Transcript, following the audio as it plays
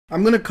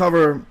I'm going to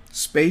cover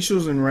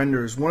spatials and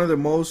renders. One of the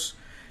most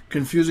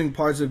confusing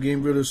parts of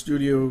GameBuilder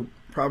Studio,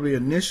 probably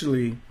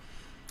initially,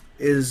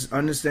 is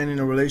understanding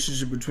the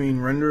relationship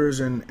between renders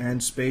and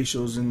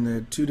spatials and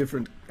the two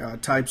different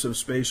types of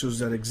spatials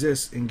that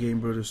exist in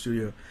GameBuilder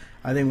Studio.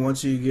 I think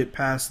once you get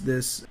past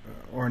this,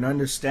 or an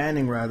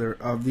understanding rather,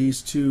 of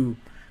these two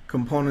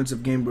components of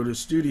GameBuilder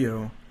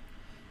Studio,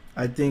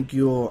 I think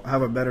you'll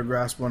have a better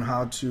grasp on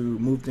how to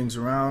move things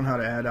around, how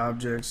to add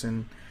objects,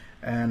 and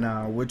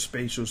which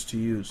spatials to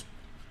use.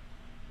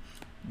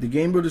 The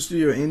GameBuilder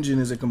Studio engine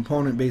is a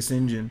component-based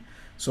engine,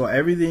 so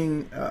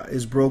everything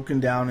is broken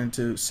down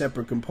into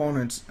separate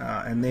components,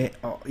 and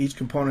each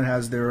component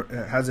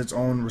has its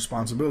own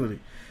responsibility.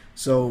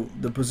 So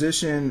the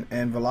position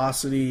and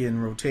velocity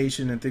and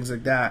rotation and things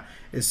like that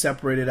is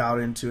separated out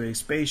into a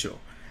spatial,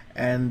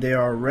 and there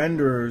are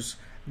renderers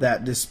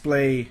that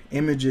display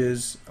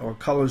images or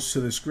colors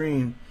to the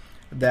screen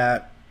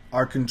that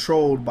are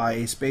controlled by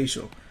a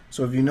spatial.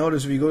 So if you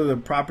notice, if you go to the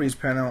properties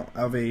panel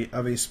of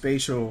a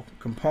spatial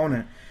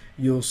component,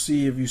 you'll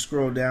see, if you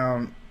scroll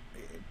down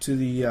to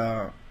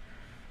the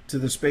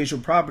spatial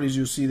properties,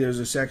 you'll see there's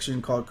a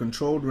section called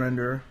controlled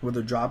render with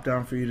a drop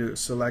down for you to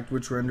select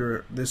which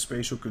render this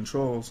spatial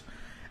controls,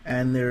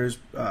 and there's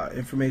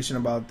information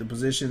about the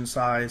position,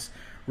 size,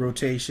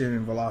 rotation,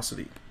 and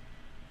velocity.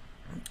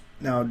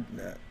 Now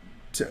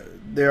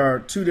there are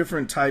two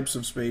different types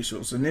of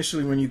spatials.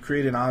 Initially, when you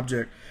create an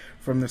object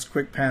from this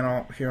quick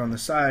panel here on the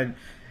side,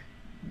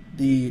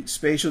 the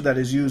spatial that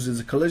is used is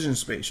a collision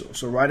spatial.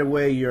 So right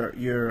away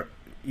your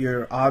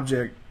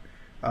object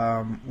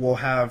will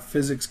have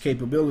physics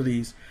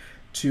capabilities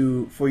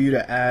for you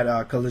to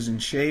add collision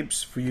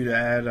shapes, for you to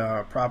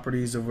add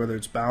properties of whether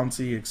it's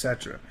bouncy,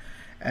 etc.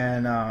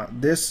 And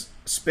this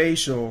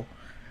spatial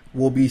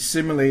will be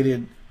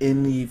simulated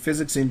in the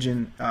physics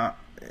engine,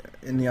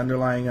 in the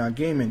underlying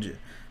game engine.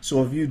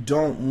 So if you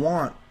don't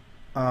want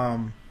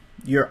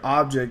your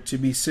object to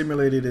be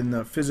simulated in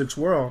the physics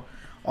world,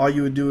 all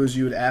you would do is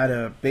you would add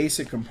a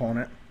basic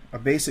component, a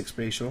basic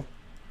spatial,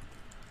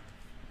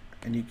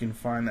 and you can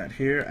find that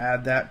here.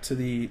 Add that to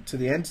the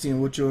entity,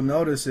 and what you'll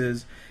notice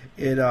is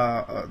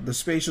the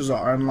spatials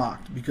are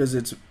unlocked because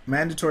it's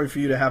mandatory for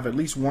you to have at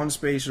least one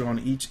spatial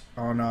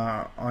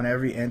on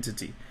every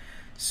entity.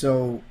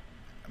 So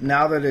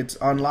now that it's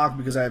unlocked,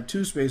 because I have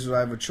two spatials, I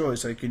have a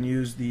choice. I can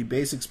use the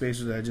basic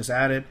spatial that I just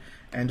added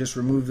and just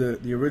remove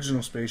the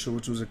original spatial,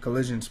 which was a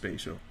collision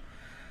spatial.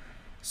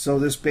 So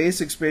this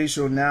basic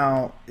spatial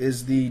now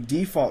is the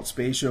default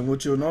spatial, and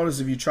what you'll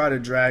notice, if you try to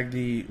drag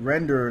the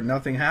render,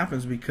 nothing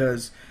happens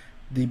because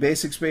the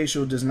basic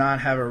spatial does not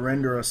have a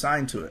render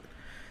assigned to it.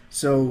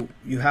 So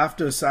you have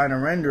to assign a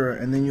render,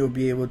 and then you'll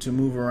be able to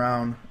move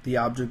around the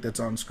object that's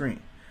on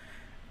screen.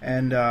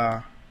 And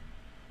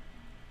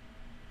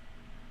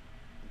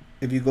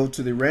if you go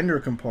to the render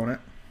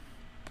component,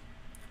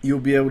 you'll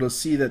be able to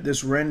see that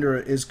this render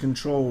is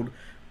controlled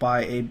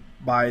by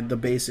the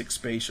basic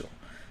spatial.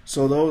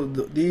 So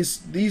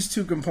these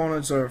two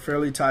components are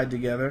fairly tied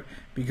together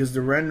because the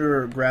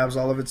renderer grabs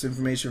all of its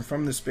information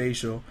from the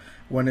spatial,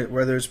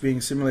 whether it's being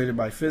simulated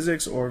by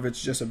physics or if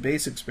it's just a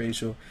basic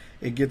spatial,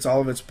 it gets all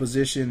of its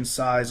position,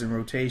 size, and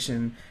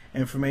rotation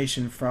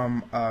information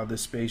from the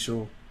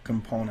spatial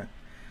component.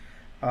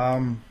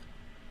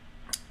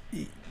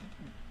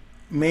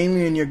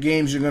 Mainly in your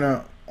games, you're going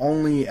to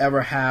only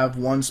ever have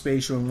one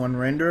spatial and one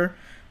render,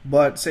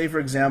 but say for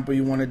example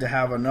you wanted to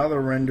have another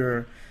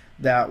render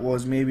that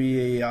was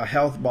maybe a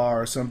health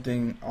bar or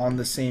something on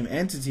the same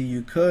entity,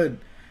 you could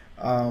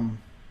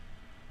add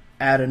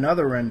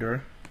another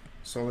render.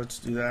 So let's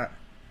do that.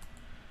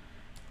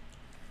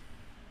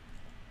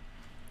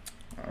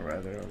 Or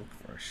rather, I'll look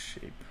for a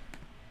shape.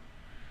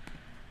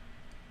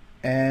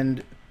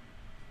 And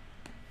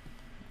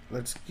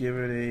let's give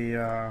it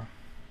a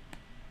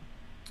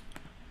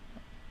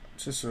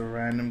just a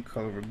random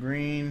color of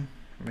green.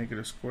 Make it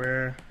a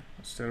square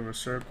instead of a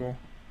circle.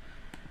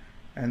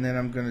 And then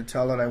I'm going to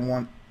tell it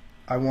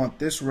I want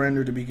this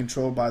render to be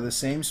controlled by the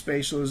same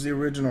spatial as the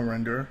original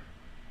render,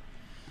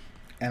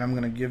 and I'm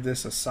going to give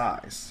this a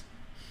size.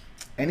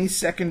 Any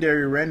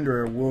secondary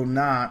renderer will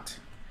not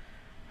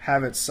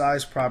have its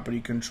size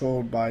property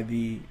controlled by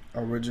the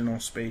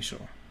original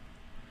spatial.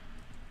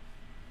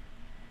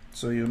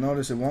 So you'll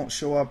notice it won't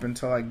show up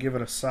until I give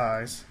it a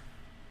size,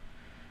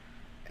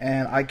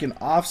 and I can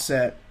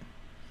offset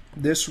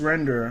this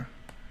render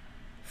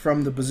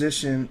from the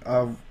position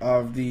of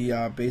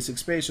the basic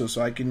spatial.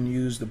 So I can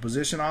use the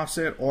position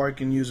offset, or I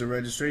can use a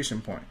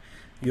registration point.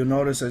 You'll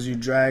notice as you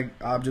drag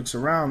objects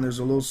around, there's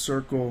a little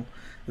circle,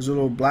 there's a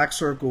little black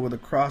circle with a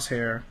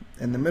crosshair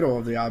in the middle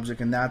of the object,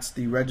 and that's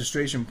the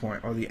registration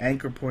point, or the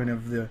anchor point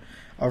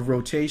of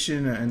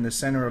rotation in the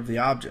center of the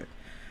object.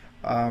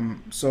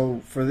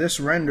 So for this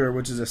render,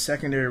 which is a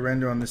secondary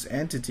render on this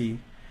entity,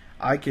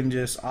 I can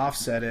just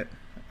offset it,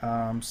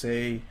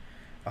 say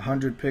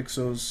 100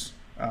 pixels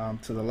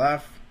to the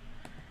left,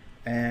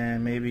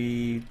 and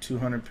maybe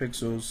 200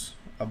 pixels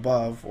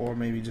above, or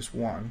maybe just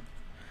one.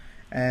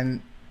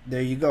 And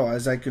there you go.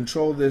 As I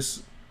control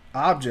this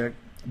object,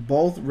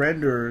 both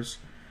renderers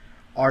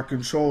are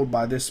controlled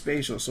by this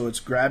spatial. So it's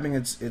grabbing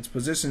its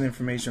position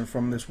information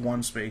from this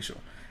one spatial,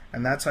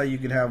 and that's how you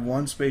can have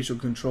one spatial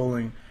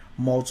controlling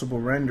multiple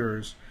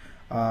renders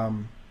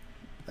on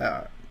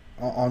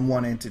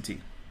one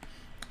entity.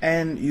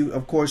 And you,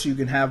 of course, you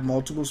can have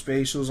multiple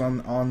spatials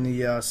on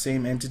the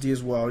same entity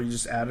as well. You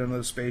just add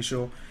another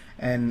spatial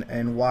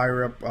and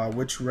wire up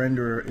which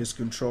renderer is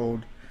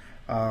controlled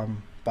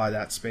by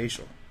that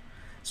spatial.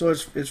 So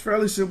it's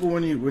fairly simple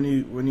when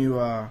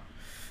you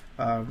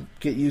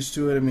get used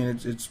to it. I mean,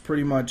 it's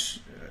pretty much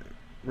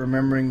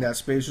remembering that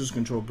spatials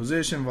control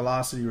position,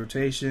 velocity,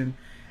 rotation,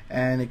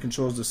 and it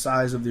controls the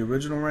size of the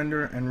original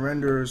render, and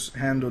renders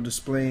handle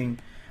displaying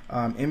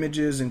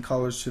images and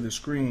colors to the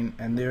screen,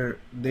 and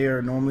they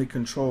are normally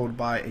controlled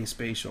by a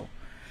spatial.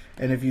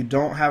 And if you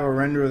don't have a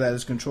renderer that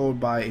is controlled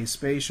by a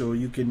spatial,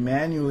 you can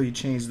manually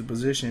change the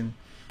position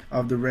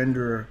of the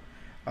renderer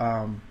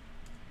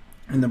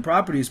in the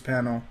properties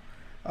panel,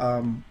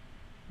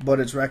 but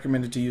it's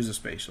recommended to use a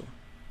spatial.